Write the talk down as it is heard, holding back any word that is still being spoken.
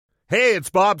Hey, it's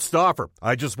Bob Stauffer.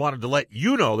 I just wanted to let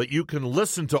you know that you can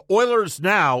listen to Oilers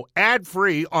Now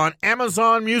ad-free on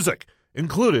Amazon Music,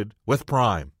 included with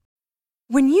Prime.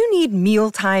 When you need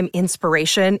mealtime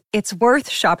inspiration, it's worth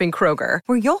shopping Kroger,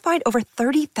 where you'll find over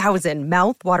 30,000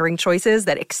 mouth-watering choices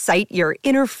that excite your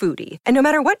inner foodie. And no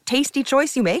matter what tasty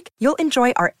choice you make, you'll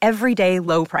enjoy our everyday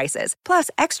low prices, plus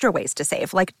extra ways to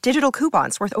save, like digital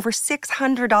coupons worth over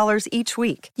 $600 each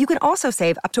week. You can also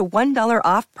save up to $1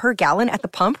 off per gallon at the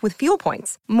pump with fuel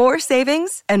points. More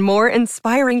savings and more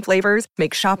inspiring flavors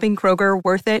make shopping Kroger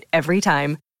worth it every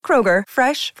time. Kroger,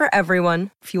 fresh for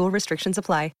everyone. Fuel restrictions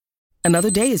apply.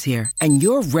 Another day is here, and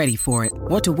you're ready for it.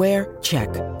 What to wear? Check.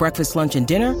 Breakfast, lunch, and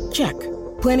dinner? Check.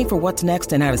 Planning for what's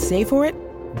next and how to save for it?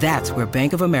 That's where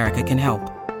Bank of America can help.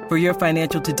 For your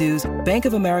financial to-dos, Bank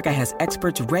of America has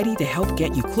experts ready to help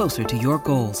get you closer to your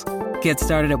goals. Get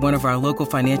started at one of our local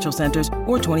financial centers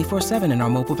or 24/7 in our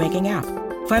mobile banking app.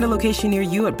 Find a location near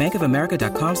you at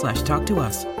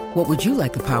bankofamerica.com/talktous. What would you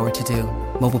like the power to do?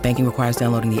 Mobile banking requires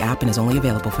downloading the app and is only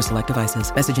available for select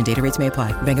devices. Message and data rates may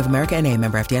apply. Bank of America N.A.,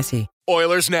 member FDIC.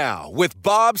 Oilers Now with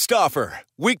Bob Stauffer.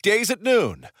 Weekdays at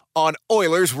noon on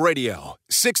Oilers Radio,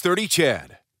 630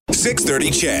 CHED.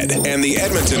 630 CHED and the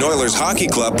Edmonton Oilers Hockey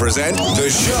Club present the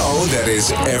show that is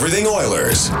everything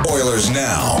Oilers. Oilers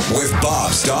Now with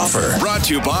Bob Stauffer. Brought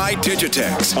to you by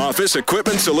Digitex. Office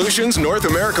Equipment Solutions North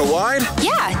America wide?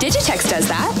 Yeah, Digitex does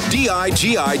that.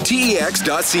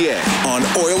 digitex.ca. On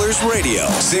Oilers Radio,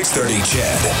 630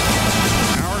 CHED.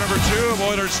 Hour number 2 of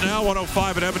Oilers Now,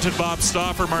 105 at Edmonton. Bob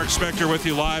Stauffer, Mark Spector with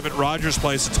you live at Rogers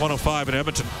Place. It's 105 at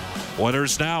Edmonton.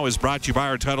 Oilers Now is brought to you by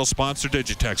our title sponsor,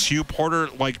 Digitex. Hugh Porter,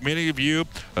 like many of you,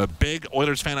 a big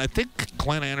Oilers fan. I think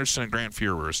Glenn Anderson and Grant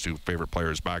Fuhr were his two favorite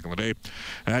players back in the day.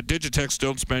 At Digitex,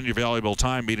 don't spend your valuable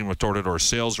time meeting with door-to-door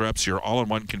sales reps. Your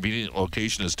all-in-one convenient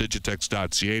location is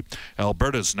digitex.ca,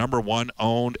 Alberta's #1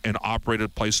 owned and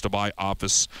operated place to buy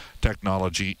office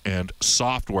technology and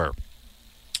software.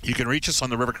 You can reach us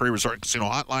on the River Cree Resort Casino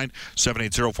hotline,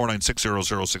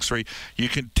 780-496-0063. You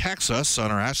can text us on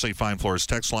our Ashley Fine Floors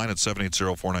text line at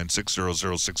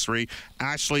 780-496-0063.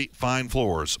 Ashley Fine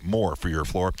Floors, more for your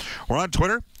floor. We're on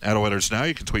Twitter at Oilers Now.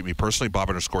 You can tweet me personally,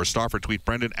 Bob_Stauffer. Tweet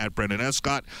Brendan at Brendan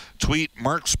Escott. Tweet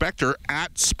Mark Spector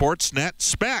at Sportsnet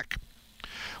Spec.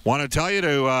 Want to tell you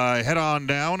to head on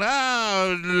down.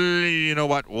 You know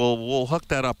what? We'll hook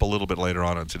that up a little bit later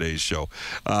on today's show.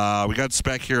 We got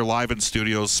Spec here live in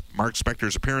studios. Mark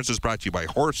Spector's appearance is brought to you by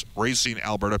Horse Racing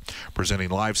Alberta, presenting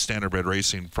live standardbred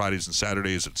racing Fridays and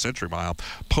Saturdays at Century Mile.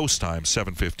 Post time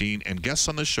 7:15. And guests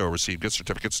on this show receive gift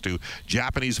certificates to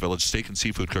Japanese Village Steak and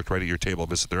Seafood cooked right at your table.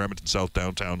 Visit their Edmonton South,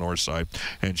 Downtown, Northside,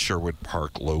 and Sherwood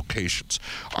Park locations.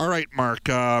 All right, Mark.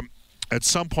 At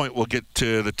some point, we'll get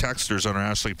to the texters on our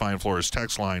Ashley Fine Floors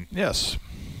text line. Yes.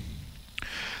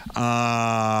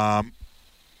 Yeah.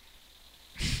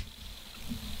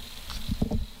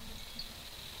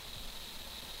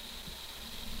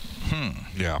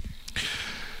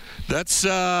 Let's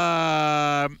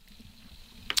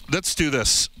do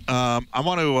this. I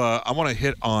want to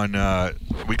hit on.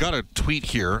 We got a tweet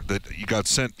here that you got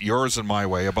sent yours and my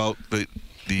way about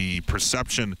the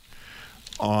perception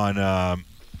on.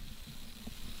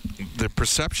 The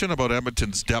perception about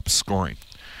Edmonton's depth scoring.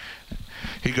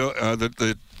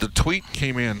 The tweet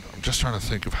came in. I'm just trying to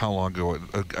think of how long ago.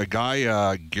 A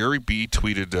guy, Gary B,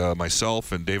 tweeted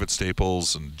myself and David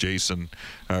Staples and Jason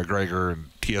Gregor and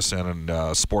TSN and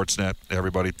Sportsnet,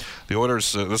 everybody. The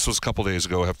Oilers, this was a couple days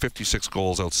ago, have 56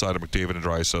 goals outside of McDavid and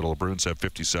Draisaitl. The Bruins have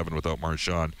 57 without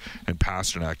Marchand and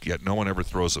Pasternak, yet no one ever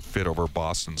throws a fit over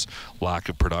Boston's lack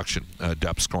of production,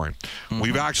 depth scoring. Mm-hmm.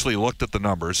 We've actually looked at the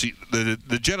numbers.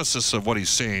 The genesis of what he's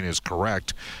saying is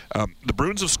correct. The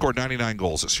Bruins have scored 99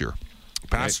 goals this year.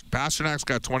 Pasternak's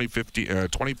got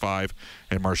 25,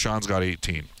 and Marchand's got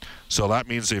 18. So that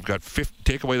means they've got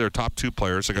take away their top two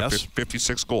players. They got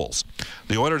 56 goals.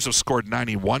 The Oilers have scored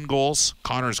 91 goals.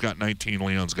 Connor's got 19.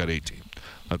 Leon's got 18.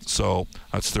 So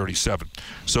that's 37.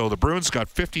 So the Bruins got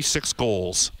 56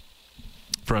 goals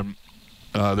from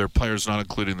their players, not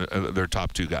including their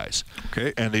top two guys.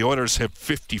 Okay. And the Oilers have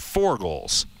 54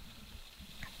 goals,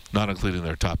 not including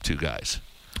their top two guys.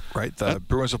 Right. The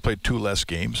Bruins have played 2 less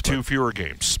games. 2 fewer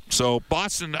games. So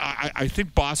Boston, I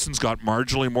think Boston's got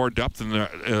marginally more depth in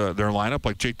their lineup.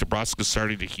 Like Jake DeBrusk is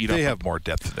starting to heat up. They have more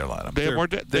depth in their lineup. They have more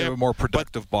depth. They have a more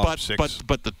productive bottom six.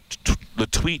 But the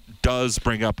tweet does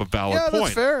bring up a valid point.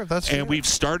 That's fair. That's fair. And we've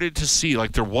started to see,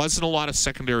 like, there wasn't a lot of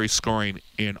secondary scoring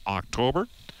in October.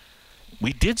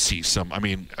 we did see some. I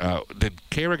mean, did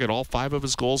Kehra get all 5 of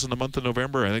his goals in the month of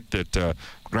November? I think that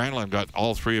Granlund got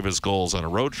all 3 of his goals on a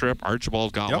road trip.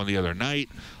 Archibald got one the other night.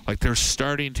 Like, they're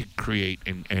starting to create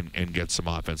and get some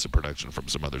offensive production from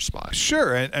some other spots.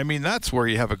 Sure, and I mean, that's where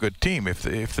you have a good team. If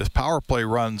this power play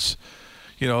runs,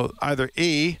 either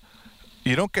A,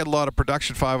 you don't get a lot of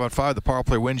production 5-on-5. The power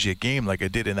play wins you a game like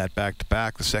it did in that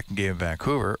back-to-back, the second game in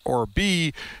Vancouver. Or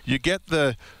B, you get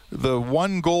the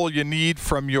one goal you need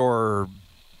from your,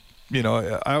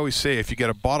 I always say if you get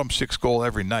a bottom 6 goal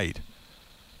every night,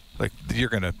 like you're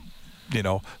going to,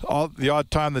 the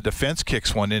odd time the defense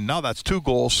kicks one in, now that's 2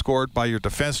 goals scored by your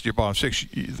defense to your bottom 6.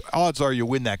 Odds are you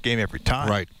win that game every time.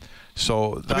 Right.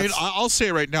 So I'll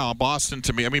say right now, Boston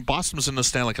to me. I mean, Boston was in the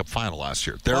Stanley Cup final last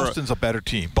year. Boston's a better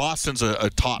team. Boston's a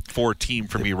top 4 team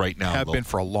for me right now. Have been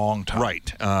for a long time.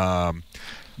 Right.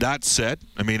 That said,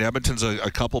 I mean, Edmonton's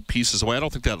a couple pieces away. I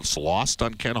don't think that's lost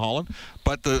on Ken Holland,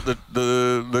 but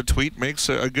the tweet makes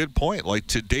a good point. Like,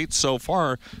 to date so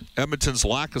far, Edmonton's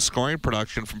lack of scoring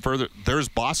production from further. There's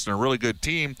Boston, a really good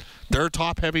team. They're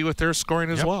top heavy with their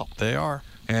scoring as well. They are.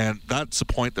 And that's a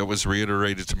point that was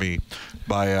reiterated to me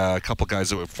by a couple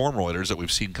guys that were former Oilers that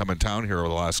we've seen come in town here over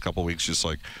the last couple of weeks. Just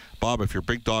like, Bob, if your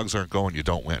big dogs aren't going, you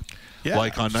don't win. Yeah.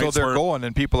 Like on so they're going,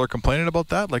 and people are complaining about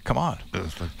that. Like, come on. You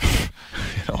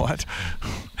know what?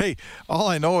 Hey, all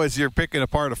I know is you're picking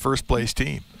apart a first-place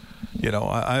team.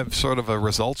 I'm sort of a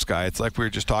results guy. It's like we were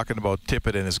just talking about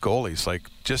Tippett and his goalies. Like,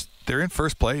 they're in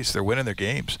first place. They're winning their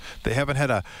games. They haven't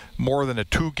had more than a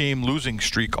 2-game losing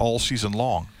streak all season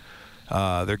long.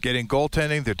 They're getting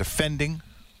goaltending. They're defending,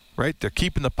 right? They're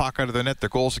keeping the puck out of their net. Their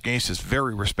goals against is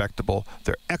very respectable.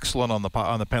 They're excellent on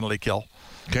the penalty kill.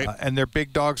 Okay. And their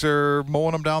big dogs are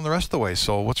mowing them down the rest of the way.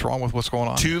 So what's wrong with what's going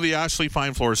on? To the Ashley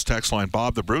Fine Floors text line,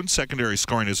 Bob, the Bruins secondary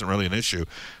scoring isn't really an issue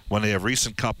when they have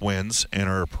recent Cup wins and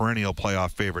are a perennial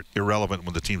playoff favorite, irrelevant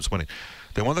when the team's winning.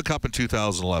 They won the Cup in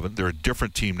 2011. They're a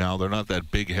different team now. They're not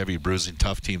that big, heavy, bruising,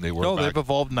 tough team they were back. They've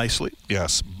evolved nicely.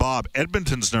 Yes. Bob,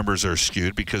 Edmonton's numbers are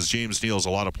skewed because James Neal has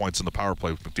a lot of points in the power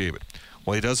play with McDavid.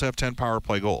 Well, he does have 10 power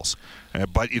play goals.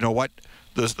 But you know what?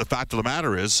 The fact of the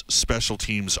matter is special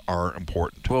teams are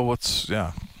important. Well,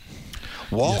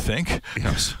 you think?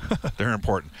 Yes, they're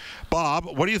important. Bob,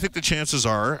 what do you think the chances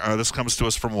are, this comes to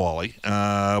us from Wally,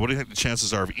 what do you think the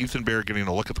chances are of Ethan Bear getting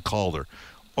a look at the Calder?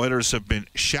 Oilers have been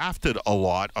shafted a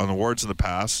lot on awards in the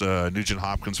past.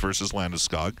 Nugent-Hopkins versus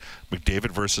Landeskog,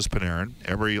 McDavid versus Panarin,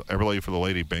 Eberle for the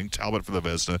Lady Byng, Talbot for the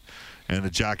Vezina, and the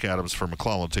Jack Adams for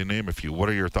McClellan, to name a few. What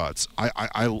are your thoughts?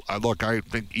 I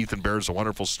think Ethan Bear is a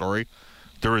wonderful story.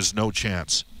 There is no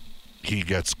chance he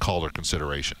gets Calder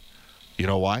consideration. You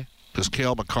know why? Because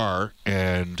Cale Makar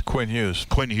and Quinn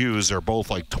Hughes are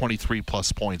both like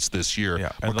 23-plus points this year.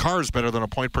 Yeah, Makar's better than a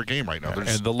point per game right now.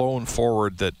 And the lone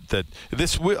forward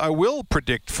I will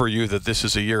predict for you that this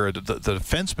is a year the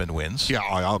defenseman wins. Yeah,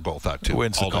 I'll go with that too.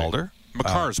 Wins the Calder.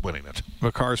 Makar's winning it.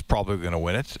 Makar's probably going to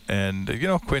win it. And,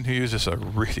 Quinn Hughes is a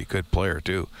really good player,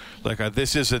 too. Like,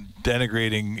 this isn't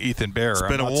denigrating Ethan Bear. It's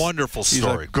been a wonderful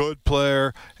story. He's a good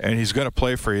player, and he's going to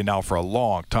play for you now for a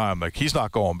long time. Like, he's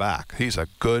not going back. He's a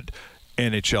good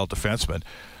NHL defenseman.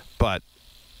 But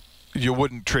you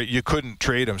couldn't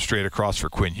trade him straight across for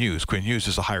Quinn Hughes. Quinn Hughes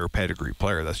is a higher pedigree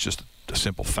player. That's just a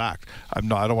simple fact. I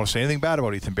don't want to say anything bad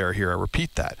about Ethan Bear here. I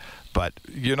repeat that. But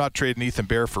you're not trading Ethan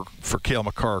Bear for Cale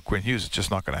Makar or Quinn Hughes. It's just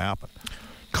not going to happen.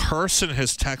 Carson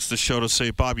has texted the show to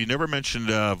say, Bob, you never mentioned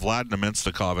Vlad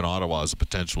Namestnikov in Ottawa as a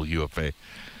potential UFA.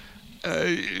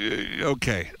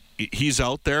 Okay. He's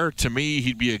out there. To me,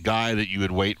 he'd be a guy that you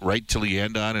would wait right till the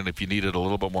end on, and if you needed a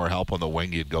little bit more help on the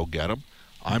wing, you'd go get him.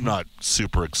 I'm not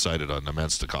super excited on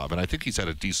Namestnikov, and I think he's had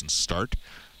a decent start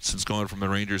since going from the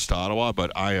Rangers to Ottawa,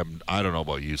 but I don't know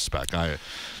about you, Spec.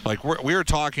 We were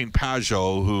talking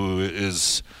Pajot, who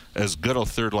is as good a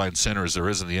third-line center as there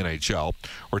is in the NHL.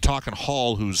 We're talking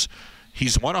Hall,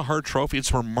 he's won a Hart Trophy.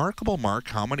 It's remarkable, Mark,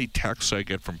 how many texts I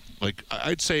get from,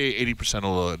 I'd say 80%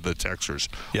 of the texters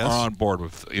are on board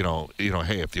with,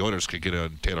 hey, if the Oilers could get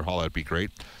a Taylor Hall, that'd be great.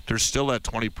 There's still that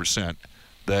 20%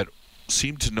 that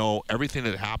seem to know everything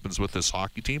that happens with this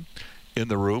hockey team in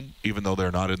the room, even though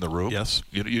they're not in the room. Yes.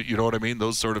 You know what I mean?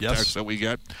 Those sort of texts that we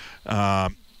get.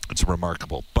 It's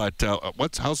remarkable. But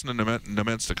how's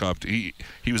Namestnikov?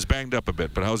 He was banged up a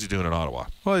bit, but how's he doing in Ottawa?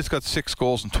 Well, he's got 6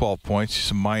 goals and 12 points.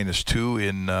 He's a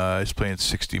 -2 he's playing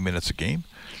 60 minutes a game.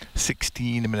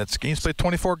 16 minutes a game. He's played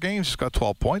 24 games. He's got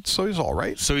 12 points, so he's all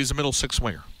right. So he's a middle 6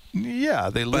 winger. Yeah,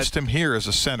 they list him here as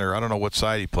a center. I don't know what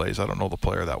side he plays. I don't know the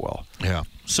player that well. Yeah.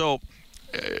 So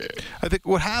I think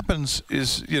what happens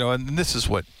is, and this is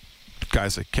what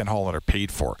guys like Ken Holland are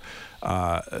paid for.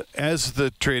 As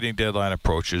the trading deadline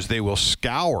approaches, they will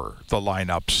scour the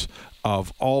lineups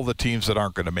of all the teams that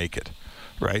aren't going to make it,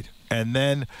 right? And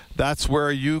then that's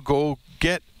where you go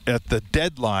get at the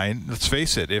deadline. Let's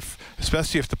face it,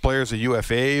 especially if the player's a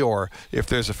UFA or if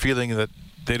there's a feeling that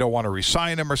they don't want to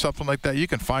re-sign him or something like that, you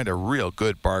can find a real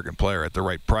good bargain player at the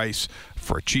right price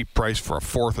for a cheap price for a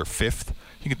fourth or fifth.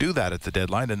 You can do that at the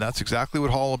deadline, and that's exactly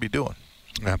what Hall will be doing.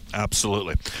 Yeah,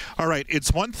 absolutely. All right,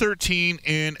 it's 1:13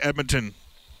 in Edmonton.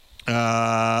 We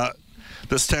got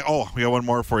one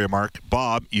more for you, Mark.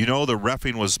 Bob, you know the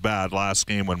reffing was bad last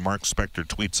game when Mark Spector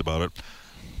tweets about it.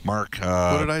 Mark,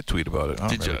 what did I tweet about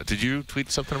it? Did you tweet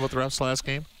something about the refs last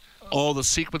game? Oh, the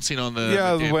sequencing on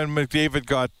the when McDavid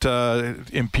got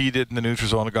impeded in the neutral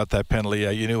zone and got that penalty,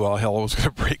 you knew all hell was going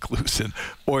to break loose in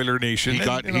Oiler Nation. He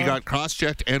got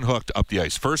cross-checked and hooked up the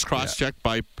ice. First cross-checked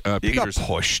by Peterson. He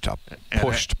got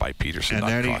pushed by Peterson,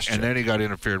 and then he got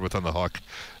interfered with on the hook.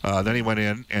 Then he went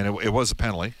in, and it was a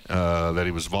penalty that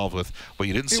he was involved with. But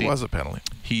you didn't see it was a penalty.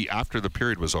 After the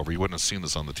period was over, you wouldn't have seen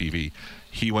this on the TV.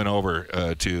 He went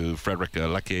over to Frederic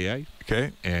Lequier,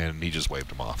 and he just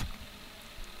waved him off.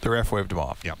 The ref waved him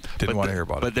off. Yeah. Didn't want to hear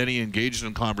about it. But then he engaged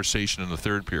in conversation in the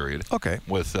third period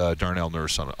with Darnell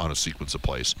Nurse on a sequence of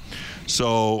plays.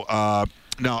 So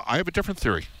now I have a different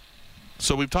theory.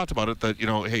 So we've talked about it that,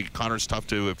 hey, Connor's tough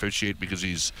to officiate because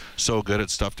he's so good.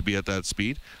 It's tough to be at that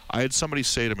speed. I had somebody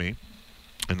say to me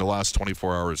in the last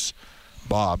 24 hours,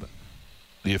 Bob,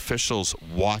 the officials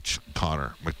watch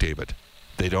Connor McDavid.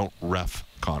 They don't ref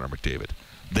Connor McDavid.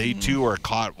 They, too, are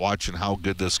caught watching how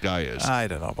good this guy is. I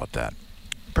don't know about that.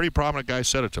 Pretty prominent guy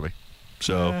said it to me.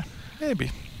 So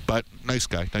maybe. But nice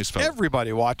guy, nice fellow.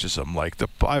 Everybody watches him.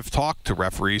 I've talked to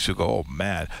referees who go, oh,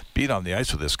 man, being on the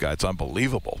ice with this guy, it's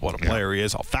unbelievable what a player he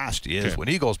is, how fast he is. When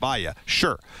he goes by you,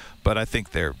 sure. But I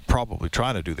think they're probably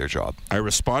trying to do their job. I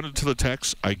responded to the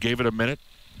text. I gave it a minute.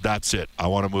 That's it. I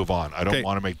want to move on. I don't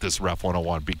want to make this Ref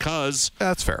 101 because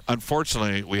that's fair.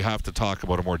 Unfortunately, we have to talk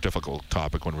about a more difficult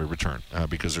topic when we return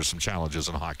because there's some challenges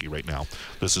in hockey right now.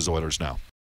 This is Oilers Now.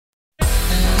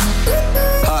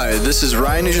 Hi, this is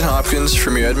Ryan Nugent-Hopkins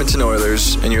from your Edmonton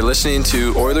Oilers, and you're listening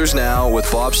to Oilers Now with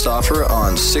Bob Stauffer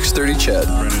on 630 CHED.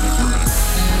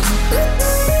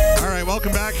 All right,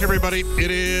 welcome back, everybody.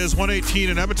 It is 1:18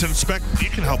 in Edmonton. Spec, you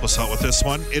can help us out with this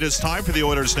one. It is time for the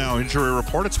Oilers Now Injury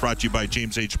Report. It's brought to you by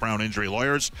James H. Brown Injury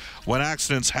Lawyers. When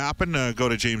accidents happen, go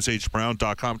to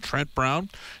jameshbrown.com. Trent Brown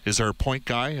is our point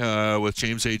guy with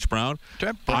James H. Brown.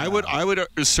 Trent Brown. I would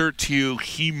assert to you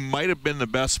he might have been the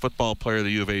best football player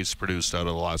the U of A's produced out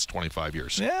of the last 25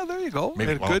 years. Yeah, there you go.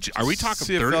 Maybe, are we talking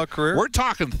CFL 30? Career? We're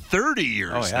talking 30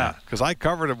 years. Oh, yeah, because I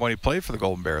covered him when he played for the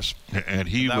Golden Bears. And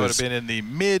that would have been in the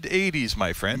mid-'80s,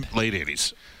 my friend. Late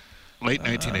 80s. Late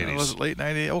 1980s. Was it late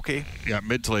 90s? Okay. Yeah,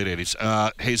 mid to late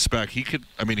 80s. Hey, Spec,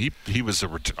 he was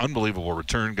an unbelievable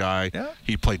return guy. Yeah.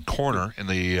 He played corner in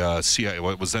the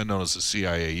what was then known as the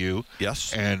CIAU.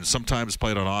 Yes. And sometimes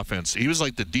played on offense. He was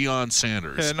like the Deion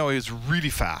Sanders. Yeah, no, he was really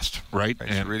fast. Right?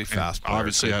 He's really fast.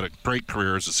 Obviously had a great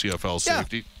career as a CFL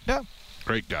safety. Yeah.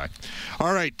 Great guy.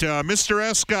 All right, Mr.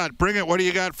 Escott, bring it. What do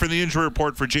you got for the injury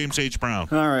report for James H. Brown?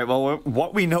 All right, well,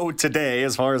 what we know today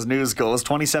as far as news goes,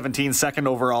 2017 second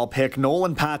overall pick,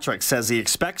 Nolan Patrick says he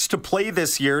expects to play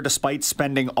this year despite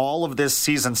spending all of this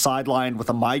season sidelined with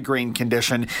a migraine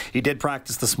condition. He did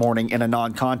practice this morning in a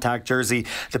non-contact jersey.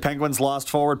 The Penguins lost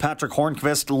forward Patrick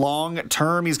Hornqvist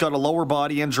long-term. He's got a lower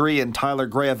body injury, and Tyler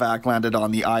Graovac landed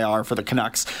on the IR for the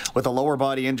Canucks. With a lower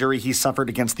body injury he suffered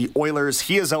against the Oilers,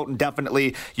 he is out indefinitely.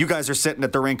 You guys are sitting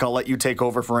at the rink. I'll let you take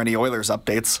over for any Oilers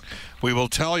updates. We will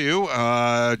tell you.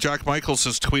 Jack Michaels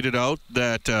has tweeted out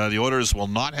that the Oilers will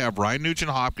not have Ryan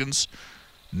Nugent-Hopkins,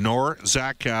 nor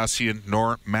Zach Kassian,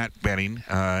 nor Matt Benning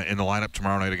in the lineup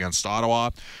tomorrow night against Ottawa.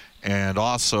 And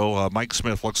also, Mike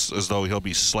Smith looks as though he'll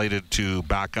be slated to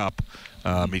back up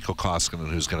Mikko Koskinen,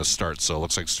 who's going to start. So it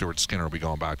looks like Stuart Skinner will be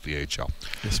going back to the AHL.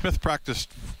 Yeah, Smith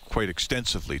practiced quite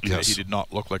extensively today. Yes. He did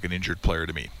not look like an injured player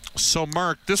to me. So,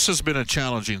 Mark, this has been a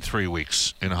challenging 3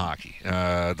 weeks in hockey.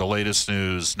 The latest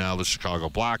news, now the Chicago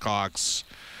Blackhawks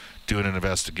doing an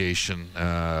investigation,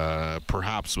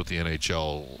 perhaps with the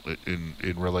NHL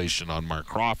in relation on Mark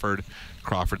Crawford.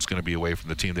 Crawford's going to be away from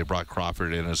the team. They brought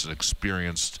Crawford in as an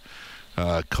experienced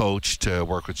coach to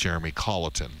work with Jeremy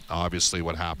Colleton. Obviously,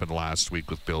 what happened last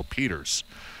week with Bill Peters.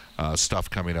 Stuff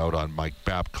coming out on Mike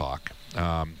Babcock.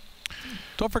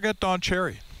 Don't forget Don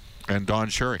Cherry. And Don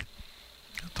Cherry.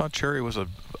 Don Cherry was an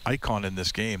icon in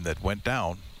this game that went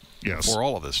down before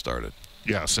all of this started.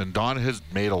 Yes, and Don has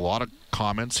made a lot of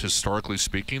comments, historically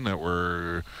speaking, that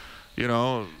were, You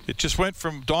know, it just went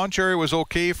from Don Cherry was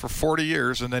okay for 40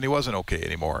 years, and then he wasn't okay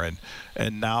anymore.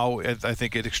 And now I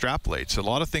think it extrapolates. A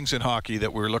lot of things in hockey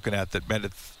that we were looking at that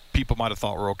meant people might have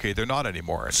thought were okay, they're not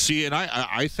anymore. See, and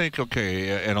I think,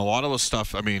 okay, and a lot of the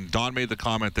stuff, I mean, Don made the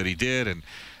comment that he did, and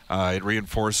it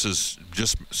reinforces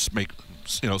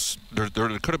there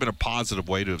could have been a positive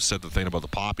way to have said the thing about the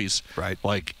poppies. Right.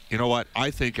 Like, you know what?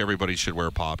 I think everybody should wear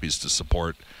poppies to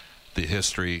support the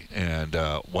history and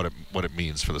what it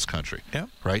means for this country. Yeah.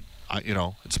 Right?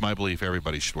 It's my belief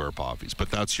everybody should wear poppies, but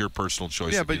that's your personal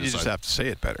choice. Yeah, but you just have to say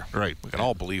it better. Right. We can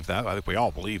all believe that. I think we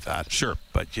all believe that. Sure.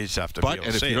 But you just have to be able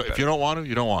to say it better. If you don't want to,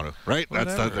 you don't want to. Right?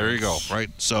 There you go. Right?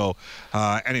 So,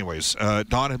 anyways,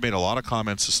 Don had made a lot of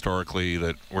comments historically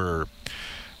that were,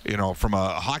 from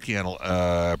a hockey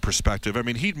perspective, I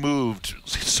mean, he'd moved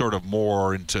sort of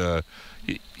more into,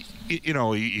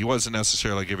 he wasn't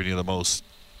necessarily giving you the most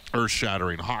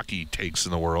earth-shattering hockey takes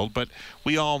in the world, but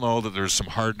we all know that there's some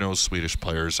hard-nosed Swedish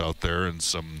players out there and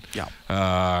some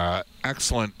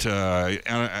excellent.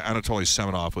 Anatoly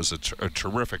Semenov was a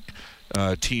terrific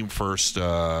team-first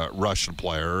Russian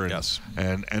player,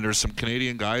 and there's some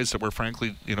Canadian guys that were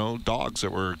frankly, dogs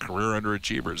that were career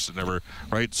underachievers and never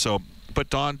right. So, but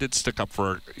Don did stick up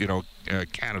for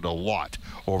Canada a lot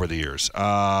over the years.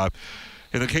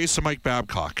 In the case of Mike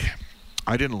Babcock,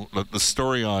 I didn't. The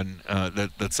story on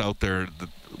that's out there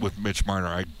with Mitch Marner,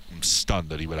 I'm stunned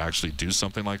that he would actually do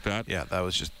something like that. Yeah, that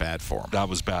was just bad form. That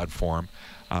was bad form.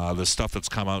 The stuff that's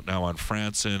come out now on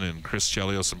Franson and Chris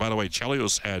Chelios. And by the way,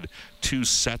 Chelios had 2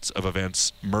 sets of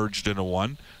events merged into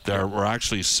one. There were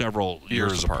actually several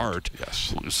years apart.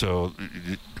 Yes. So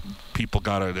people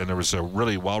got it, and there was a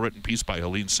really well-written piece by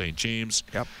Helene St. James.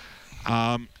 Yep.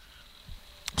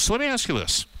 So let me ask you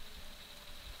this.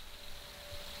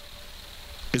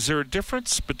 Is there a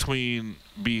difference between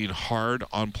being hard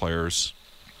on players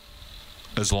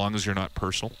as long as you're not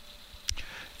personal?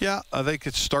 Yeah, I think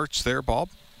it starts there, Bob.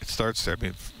 It starts there. I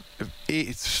mean,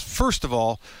 first of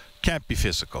all, can't be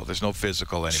physical. There's no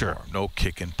physical anymore. Sure. No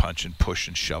kicking, punching,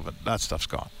 pushing, shoving. That stuff's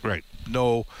gone. Right.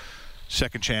 No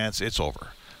second chance. It's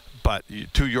over. But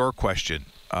to your question,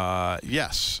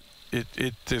 yes,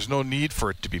 there's no need for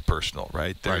it to be personal,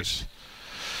 right? There's,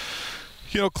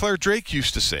 Claire Drake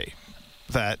used to say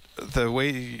that what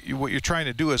you're trying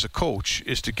to do as a coach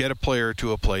is to get a player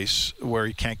to a place where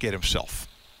he can't get himself.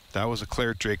 That was a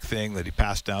Claire Drake thing that he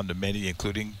passed down to many,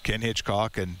 including Ken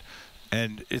Hitchcock,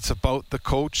 and it's about the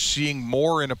coach seeing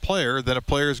more in a player than a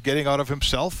player is getting out of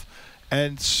himself.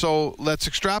 And so let's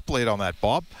extrapolate on that,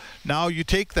 Bob. Now you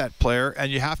take that player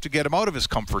and you have to get him out of his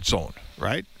comfort zone,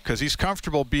 right? Because he's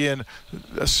comfortable being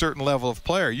a certain level of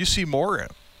player. You see more in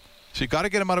him. So you got to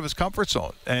get him out of his comfort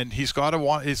zone, and he's got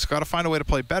to find a way to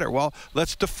play better. Well,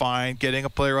 let's define getting a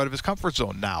player out of his comfort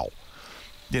zone now.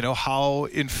 How,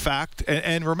 in fact,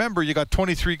 and remember, you got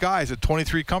 23 guys at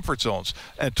 23 comfort zones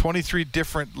and 23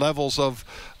 different levels of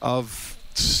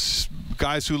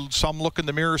guys who some look in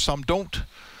the mirror, some don't.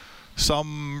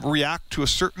 Some react to a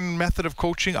certain method of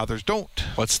coaching, others don't.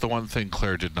 What's the one thing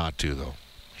Claire did not do, though?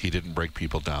 He didn't break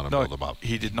people down and build them up.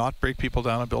 He did not break people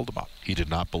down and build them up. He did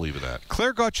not believe in that.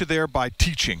 Claire got you there by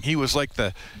teaching. He was like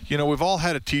we've all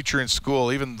had a teacher in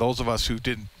school, even those of us who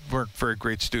weren't very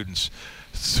great students,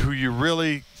 who you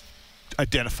really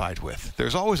identified with.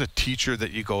 There's always a teacher that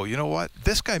you go, you know what?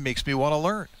 This guy makes me want to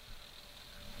learn.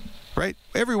 Right?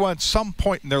 Everyone, at some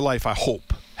point in their life, I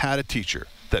hope, had a teacher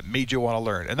that made you want to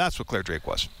learn. And that's what Claire Drake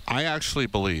was. I actually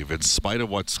believe, in spite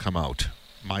of what's come out,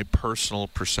 my personal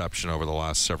perception over the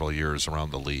last several years around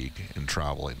the league and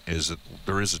traveling is that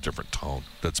there is a different tone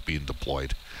that's being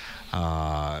deployed.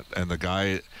 And the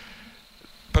guy,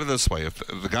 put it this way, if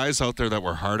the guys out there that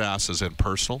were hard asses and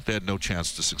personal, they had no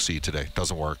chance to succeed today. It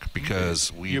doesn't work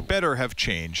because you better have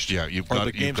changed. Yeah, you've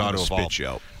got to evolve. Spit you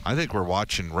out. I think we're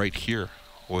watching right here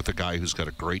with a guy who's got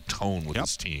a great tone with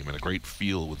his team and a great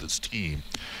feel with his team.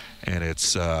 And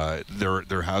it's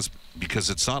because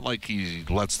it's not like he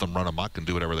lets them run amok and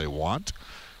do whatever they want.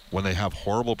 When they have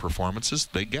horrible performances,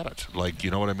 they get it. Like, you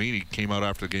know what I mean? He came out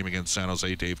after the game against San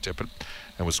Jose, Dave Tippett,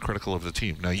 and was critical of the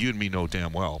team. Now, you and me know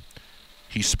damn well,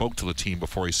 he spoke to the team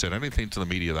before he said anything to the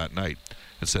media that night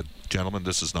and said, gentlemen,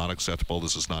 this is not acceptable.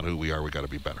 This is not who we are. We got to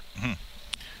be better. Mm-hmm.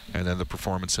 And then the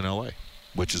performance in L.A.,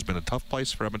 which has been a tough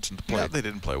place for Edmonton to play. Yeah, they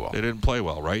didn't play well. They didn't play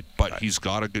well, right? But he's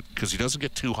got a good, because he doesn't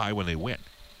get too high when they win.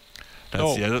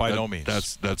 By no means.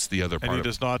 That's the other part. And he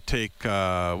does not take.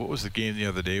 What was the game the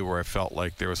other day where I felt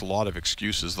like there was a lot of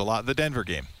excuses? The Denver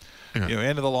game, You know,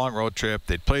 end of the long road trip.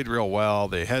 They played real well.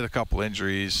 They had a couple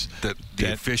injuries. The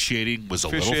officiating was a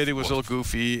little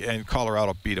goofy, and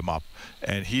Colorado beat him up.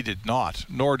 And he did not,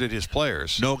 nor did his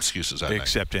players. No excuses,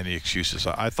 accept any excuses.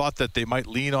 I thought that they might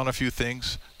lean on a few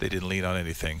things. They didn't lean on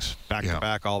any things. Back to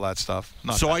back, all that stuff.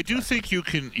 I do think you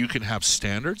can have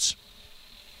standards,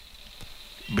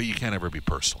 but you can't ever be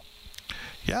personal.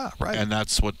 Yeah, right. And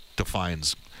that's what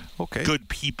defines good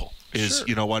people. Is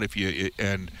you know what, if you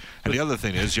and the other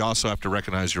thing is you also have to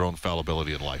recognize your own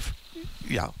fallibility in life.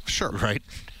 Yeah, sure. Right.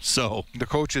 So the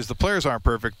players aren't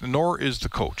perfect, nor is the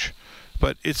coach.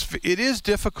 But it is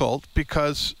difficult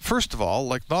because, first of all,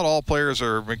 like, not all players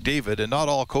are McDavid, and not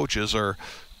all coaches are,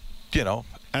 you know,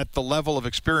 at the level of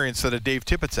experience that a Dave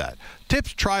Tippett's at.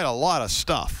 Tipps tried a lot of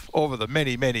stuff over the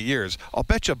many, many years. I'll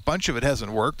bet you a bunch of it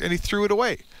hasn't worked, and he threw it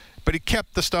away. But he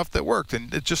kept the stuff that worked,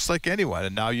 and it's just like anyone.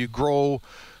 And now you grow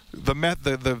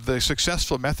the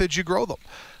successful methods, you grow them.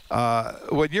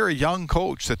 When you're a young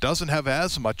coach that doesn't have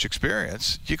as much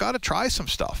experience, you got to try some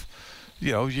stuff.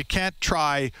 You know, you can't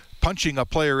try punching a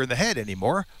player in the head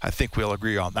anymore. I think we'll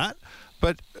agree on that.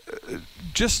 But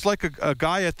just like a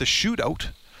guy at the shootout,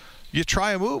 you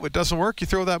try a move, it doesn't work, you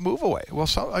throw that move away. Well,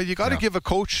 you got to give a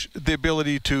coach the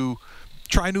ability to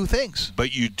try new things.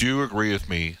 But you do agree with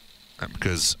me,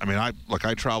 because I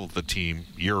travel with the team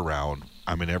year round.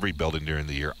 I'm in every building during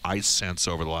the year. I sense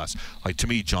over the last, to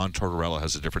me, John Tortorella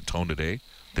has a different tone today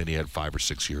than he had 5 or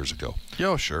 6 years ago.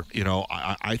 Yeah, sure. You know,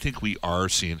 I think we are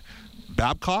seeing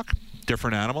Babcock,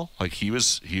 different animal. Like, he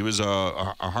was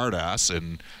a hard ass,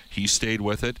 and he stayed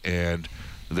with it, and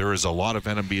there is a lot of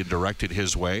venom being directed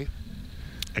his way,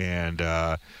 and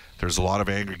there's a lot of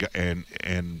anger, and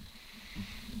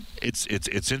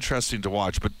it's interesting to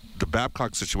watch. But the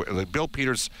Babcock situation, like Bill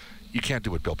Peters, you can't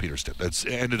do what Bill Peters did. That's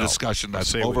end of discussion.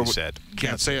 That's over. What he said.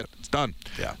 Can't say it. It's done.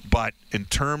 Yeah. But in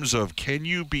terms of can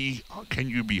you be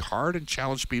hard and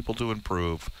challenge people to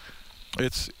improve?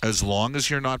 It's as long as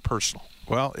you're not personal.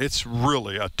 Well, it's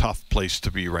really a tough place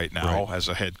to be right now as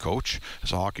a head coach,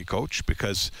 as a hockey coach,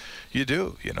 because you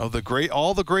know,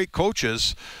 all the great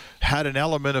coaches had an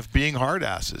element of being hard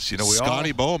asses. You know,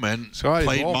 Scotty Bowman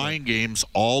played mind games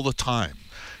all the time.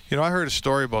 You know, I heard a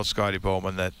story about Scotty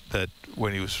Bowman that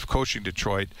when he was coaching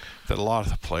Detroit, that a lot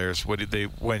of the players,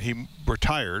 when he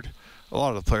retired, a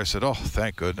lot of the players said, "Oh,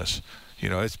 thank goodness." You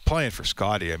know, it's playing for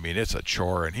Scotty. I mean, it's a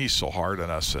chore, and he's so hard on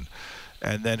us.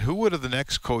 And then who would have the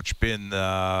next coach been?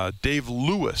 Dave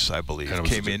Lewis, I believe,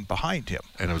 came in behind him.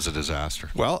 And it was a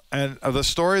disaster. Well, and the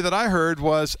story that I heard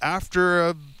was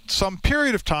after some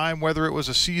period of time, whether it was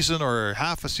a season or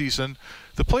half a season,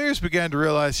 the players began to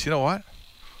realize, you know what?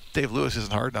 Dave Lewis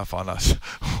isn't hard enough on us.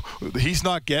 He's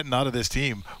not getting out of this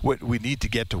team what we need to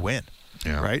get to win,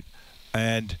 right?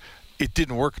 And it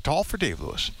didn't work at all for Dave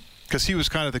Lewis because he was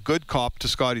kind of the good cop to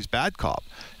Scotty's bad cop.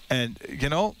 And, you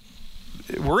know,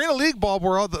 we're in a league, Bob,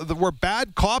 where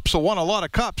bad cops have won a lot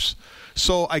of cups.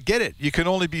 So I get it. You can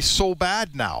only be so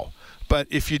bad now. But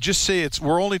if you just say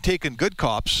we're only taking good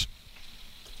cops,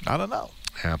 I don't know.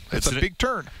 Yeah, it's a big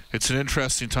turn. It's an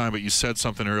interesting time, but you said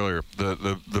something earlier.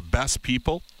 The best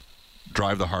people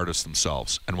drive the hardest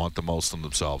themselves and want the most of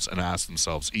themselves and ask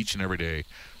themselves each and every day,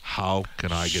 how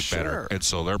can I get better? And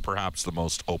so they're perhaps the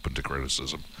most open to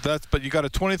criticism. But you got a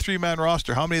 23-man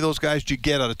roster. How many of those guys do you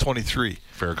get out of 23?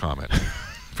 Fair comment.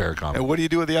 Fair comment. And what do you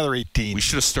do with the other 18? We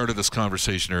should have started this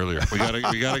conversation earlier. We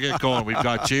gotta get going. We've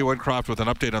got Jay Woodcroft with an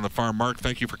update on the farm. Mark,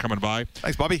 thank you for coming by.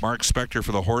 Thanks, Bobby. Mark Spector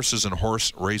for the Horses and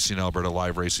Horse Racing Alberta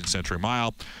Live Racing Century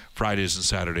Mile. Fridays and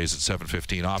Saturdays at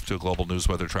 7:15. Off to a global news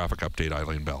weather traffic update.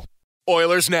 Eileen Bell.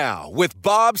 Oilers Now with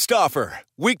Bob Stauffer.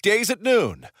 Weekdays at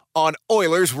noon on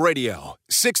Oilers Radio,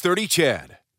 630 CHED.